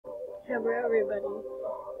Hello everybody.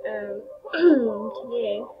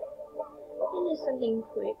 Today, this is something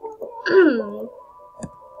quick.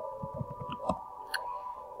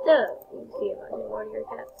 So, you see a bunch of warrior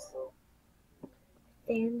cats.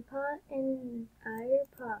 Sandpaw and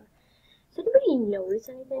Ironpaw. Does anybody notice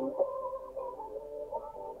anything?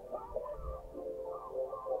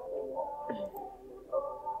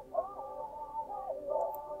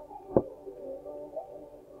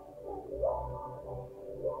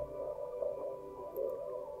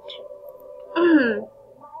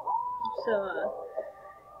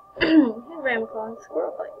 Here's Ramclaw and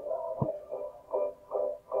Squirrel Fight.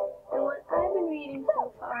 And what I've been reading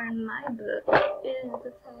so far in my book is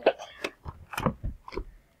the fact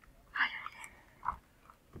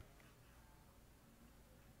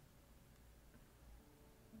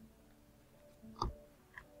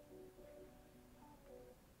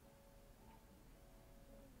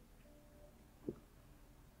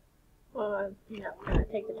no, I'm gonna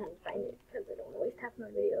take the time to find it because I don't want to waste half my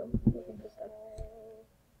video looking for stuff.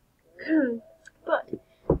 But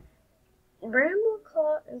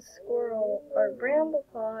Brambleclaw and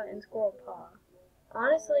Brambleclaw and Squirrelpaw,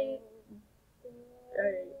 honestly,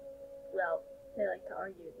 well, they like to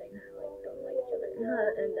argue. They kind of like don't like each other,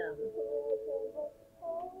 and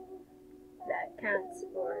that counts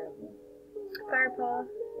for Firepaw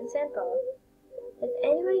and Sandpaw. Has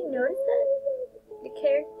anybody noticed that?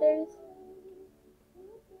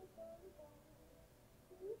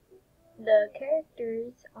 The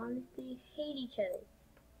characters honestly hate each other.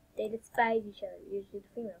 They despise each other. Usually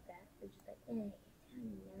the female cat. They're just like, so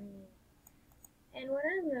annoying. And what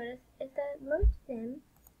I've noticed is that most of them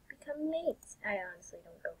become mates. I honestly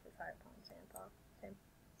don't go for Firepaw and Sandpaw.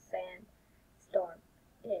 Sandstorm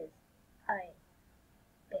is a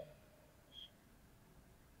bitch.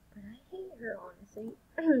 But I hate her, honestly.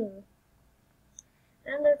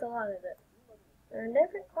 And there's a lot of it. They're in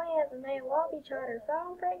different clans and they love each other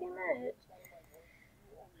so freaking much.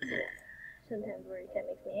 Sometimes Warrior Cat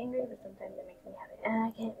makes me angry, but sometimes it makes me happy. And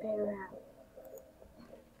I can't figure it out.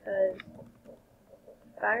 Because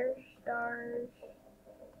Fire Stars.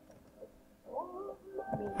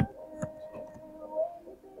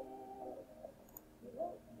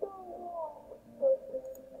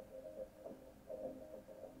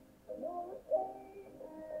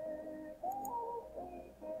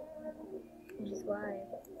 Which is why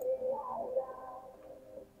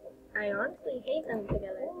I honestly hate them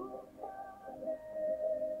together.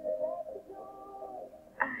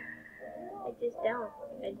 I just don't.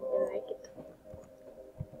 I just don't like it.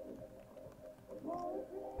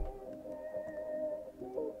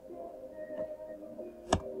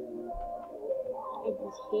 I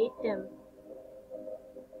just hate them.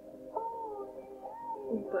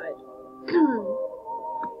 But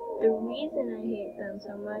the reason I hate them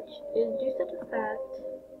so much is due to the fact,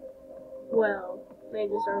 well, they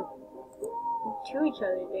just aren't to each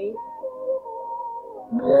other.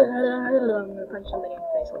 I'm gonna punch somebody in the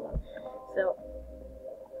face, hold on. So,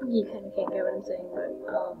 you kind of can't get what I'm saying, but,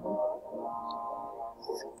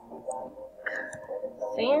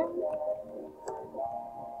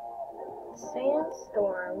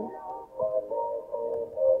 Sandstorm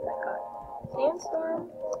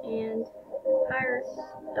and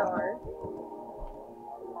Firestar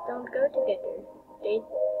don't go together. They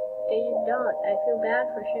just don't. I feel bad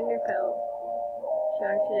for Cinderpelt. She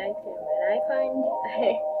honestly likes him, and I find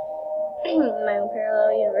my own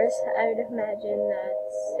parallel universe, I would imagine that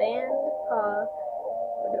Sandpaw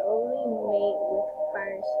would only mate with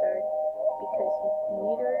Firestar because he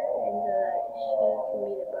beat her and so that she can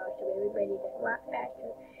be the boss of everybody that walks faster.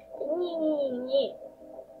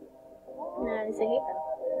 And I honestly hate them.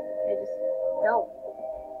 I just don't.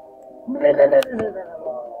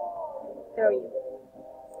 How are you?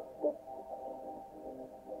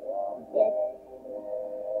 Dead.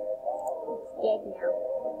 It's dead now.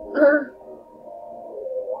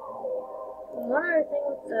 One other thing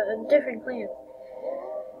with the different clans.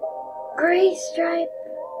 Gray Stripe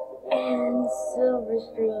and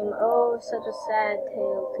Silverstream. Oh, such a sad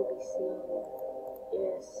tale to be seen.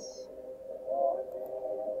 Yes.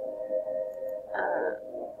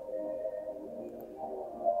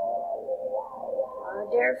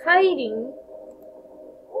 They're fighting.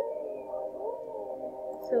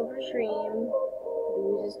 Silverstream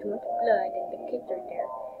loses too much blood and the kids are there.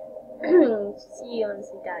 She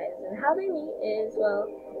honestly dies. And how they meet is, well,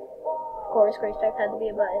 of course, Gray Stripe had to be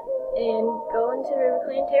a butt, and go into River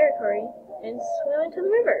Clan territory and swim into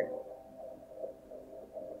the river.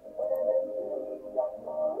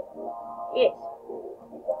 Yes.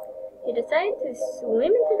 He decided to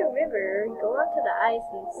swim into the river, go onto the ice,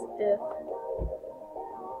 and stuff.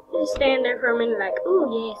 just stand there for a minute like, ooh,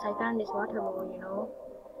 yes, I found this water bowl, you know.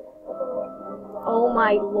 Oh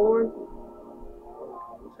my lord.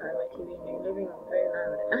 Sorry, my TV in your living room is very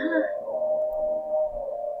loud.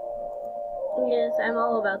 Yes, I'm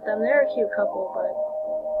all about them. They're a cute couple, but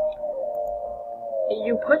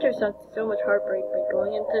you put yourself to so much heartbreak by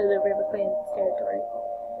going into the River Clan's territory.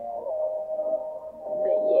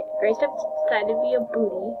 But yeah, Greystuff decided to be a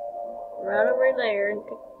booty, run over there and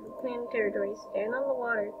take the Clan territory, stand on the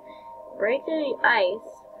water, break through the ice,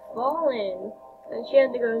 fall in, and she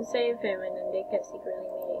had to go and save him, and then they kept secretly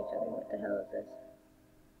meeting each other. What the hell is this?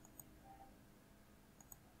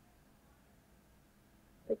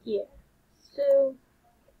 But yeah, so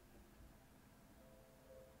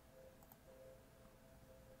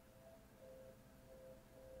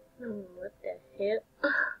what the hell?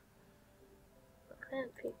 What kind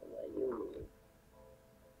of people are you?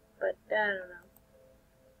 But I don't know.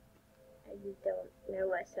 I just don't know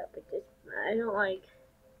myself. I don't like.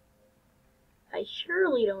 I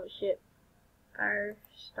surely don't ship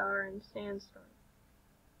Firestar and Sandstorm.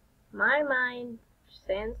 My mind,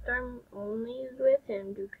 Sandstorm only is with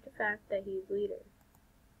him due to the fact that he's leader.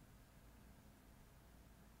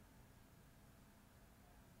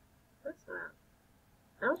 That's not.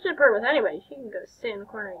 I don't ship her with anybody. She can go sit in the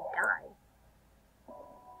corner and die.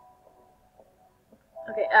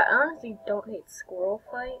 Okay, I honestly don't hate Squirrel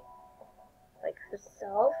Fight, like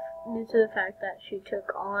herself, due to the fact that she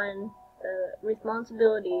took on the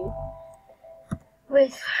responsibility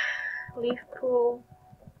with Leaf Pool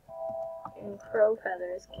and Crow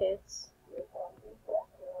Feather's kits.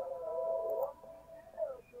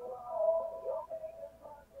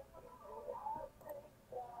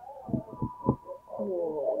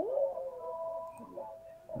 Whoa.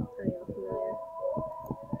 Not even familiar.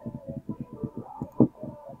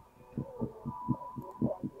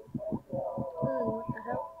 What the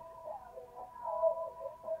hell?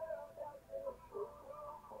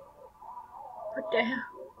 What the hell?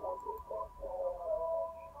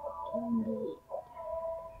 Indeed.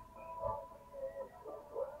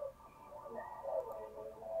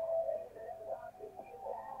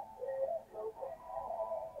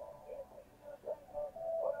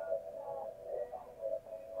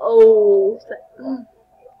 Oh,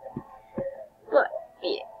 but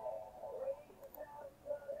yeah,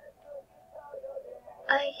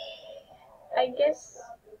 I guess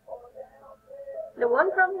the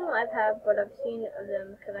one problem I've had, what I've seen of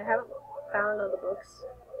them, because I haven't found all the books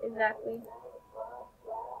exactly.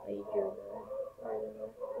 I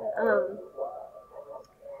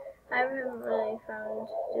haven't really found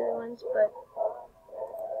the other ones, but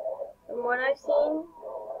from what I've seen,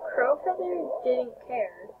 Crowfeather didn't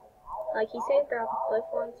care. Like, he saved her off a cliff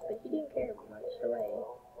once, but he didn't care much away.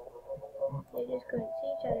 They just couldn't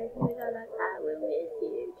see each other. He was all like, I will miss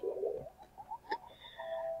you, Jimmy.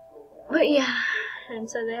 But yeah, and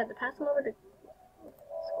so they had to pass him over to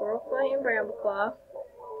Squirrelflight and Brambleclaw,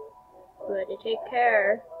 who had to take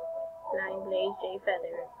care of Nine Blaze, Jay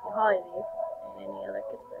Feather, and Hollyleaf, and any other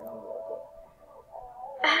kids that are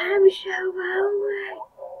I'm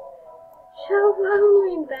so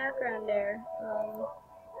lonely in the background there.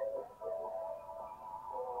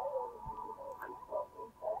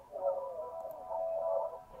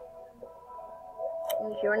 And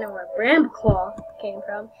if you're wondering where Brambleclaw came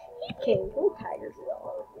from, he came from Tiger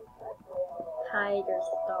Star. Tiger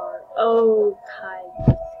Star. Oh,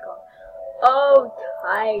 Tiger Star. Oh,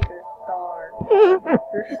 Tiger Star.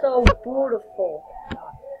 You're so beautiful.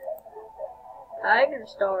 Tiger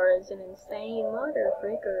Star is an insane mother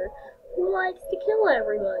freaker who likes to kill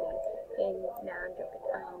everybody. And nah, I'm joking.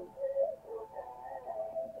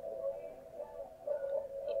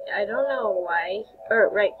 I don't know why.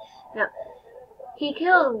 Right now, he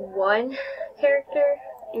killed one character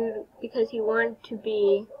because he wanted to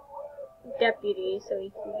be deputy so he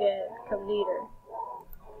could become leader.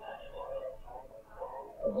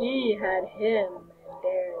 Ye had him, and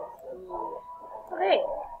there's he. Oh, hey.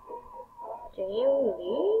 James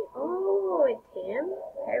Lee? Oh, it's him?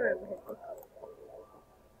 I remember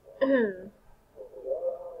him.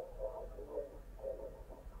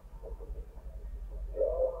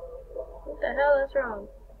 What the hell is wrong?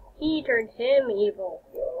 He turned him evil.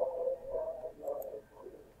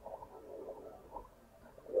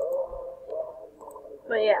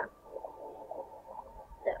 But yeah.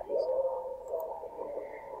 That face.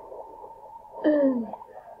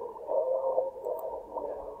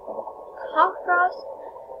 Hawkfrost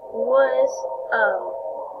was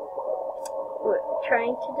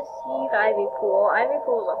trying to deceive Ivypool.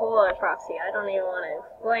 Ivypool is a whole other proxy I don't even want to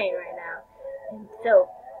explain right now. I'm so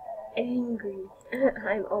angry.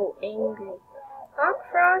 I'm angry.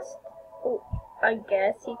 Frost, oh, I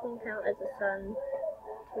guess he can count as a son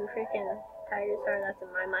to freaking Tiger Star, that's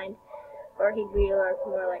in my mind. Or he'd be like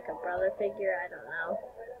more like a brother figure, I don't know.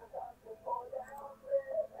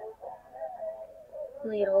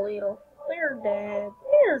 Little. There's Dad.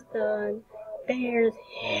 There's Son. There's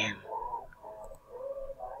him.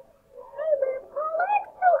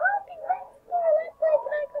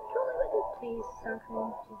 Please,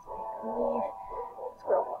 something. Just leave.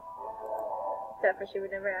 Squirrel Paw. Except for she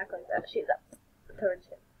would never act like that. She's up towards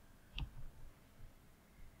him.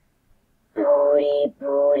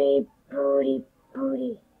 Booty. Please,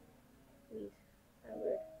 I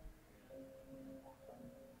would.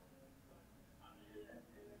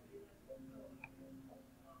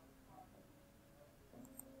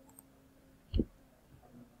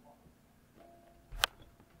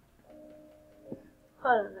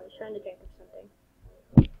 Hold on, I was trying to think of something.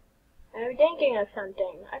 I was thinking of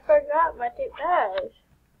something. I forgot what it was.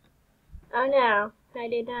 Oh no, I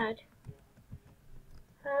did not.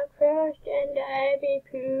 Hawk Frost and Ivy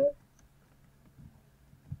Pooh.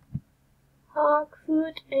 Hawk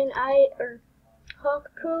Foot and Hawk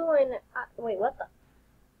Pooh and wait, what the?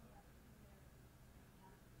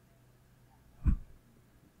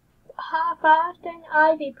 Hawk Frost and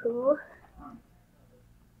Ivy Pooh.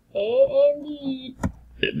 Hey, indeed.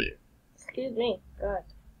 Excuse me. God.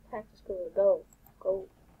 Back to school. Go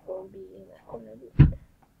be in that corner.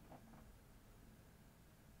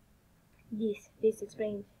 This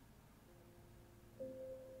explains.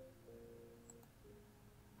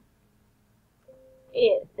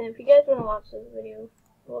 Yeah, and if you guys want to watch this video,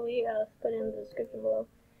 well, I'll put it in the description below.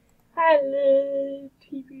 I love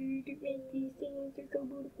TV to make these things, they're so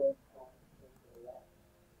beautiful.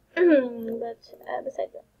 But,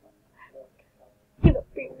 besides that, give up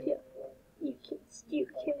for yourself. You can't steal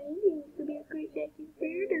Kenny. He used to be a great acting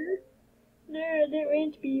birder. No, I don't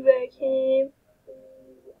want to be like him.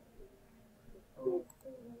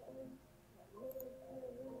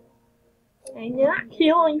 I'm not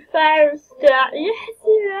killing Firestar. Yes,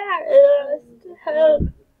 you are. Stop.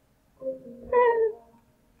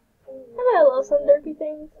 I love some derpy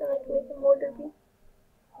things, and I can make them more derpy.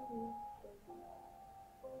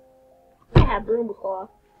 I have Broomclaw.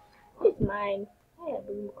 It's mine. I have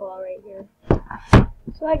Broomclaw right here.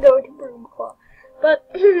 So I go to Broomclaw. But,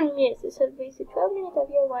 yes, it says wasted 12 minutes of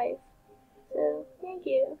your life. So, thank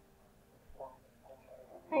you.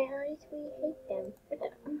 I honestly hate them. Hate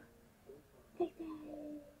them.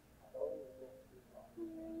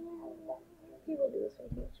 People do this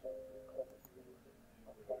right here.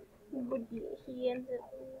 But yeah, he ends up.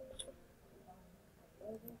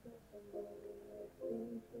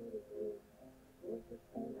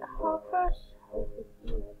 Hawk Frost,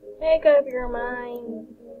 make up your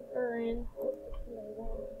mind, Erin.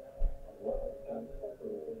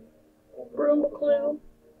 Broombaclue,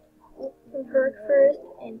 and Herc first,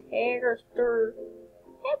 and Tiger Star.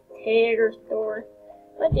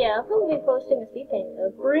 But yeah, I'll probably be posting a speed paint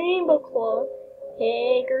of Broombaclue,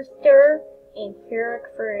 Tiger Star, and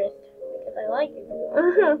Herc first, because I like it.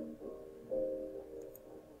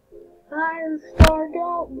 Firestar,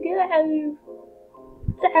 don't go!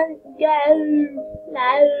 Don't go! No!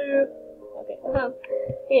 Okay,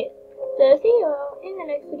 yeah. So, see you all in the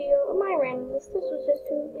next video of my randomness. This was just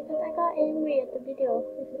because I got angry at the video.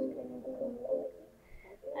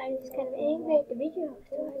 I was just kind of angry at the video,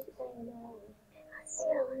 so I was just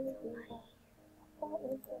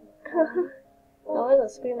I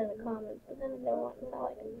wasn't screaming in the comments, but then I didn't want to sound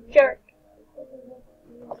like a jerk.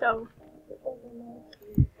 So,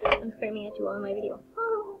 I'm screaming at you all in my video.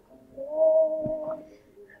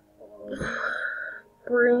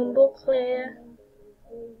 Broombaclue,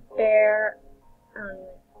 Bear, I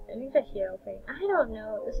think the hero thing. I don't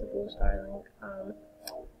know. This is Blue Starlink. I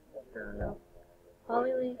don't know.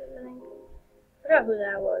 Hollyleaf, I think. I forgot who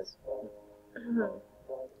that was.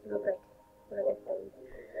 Real quick. What did I say?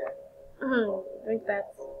 I think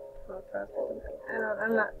that's Hawk Frost or something.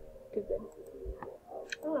 I'm not too good.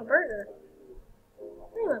 Oh, a burger.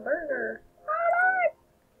 I'm a burger.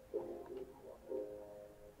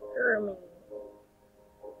 Ermine.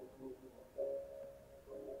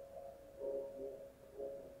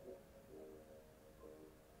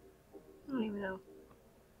 I don't even know.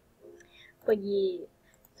 But yeah.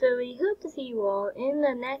 So we hope to see you all in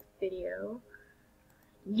the next video.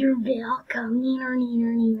 You're welcome. I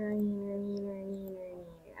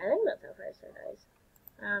think that's how Firestar dies.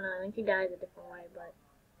 I don't know. I think he dies a different way, but.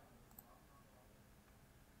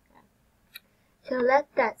 So let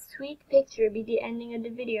that sweet picture be the ending of the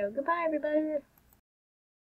video. Goodbye, everybody.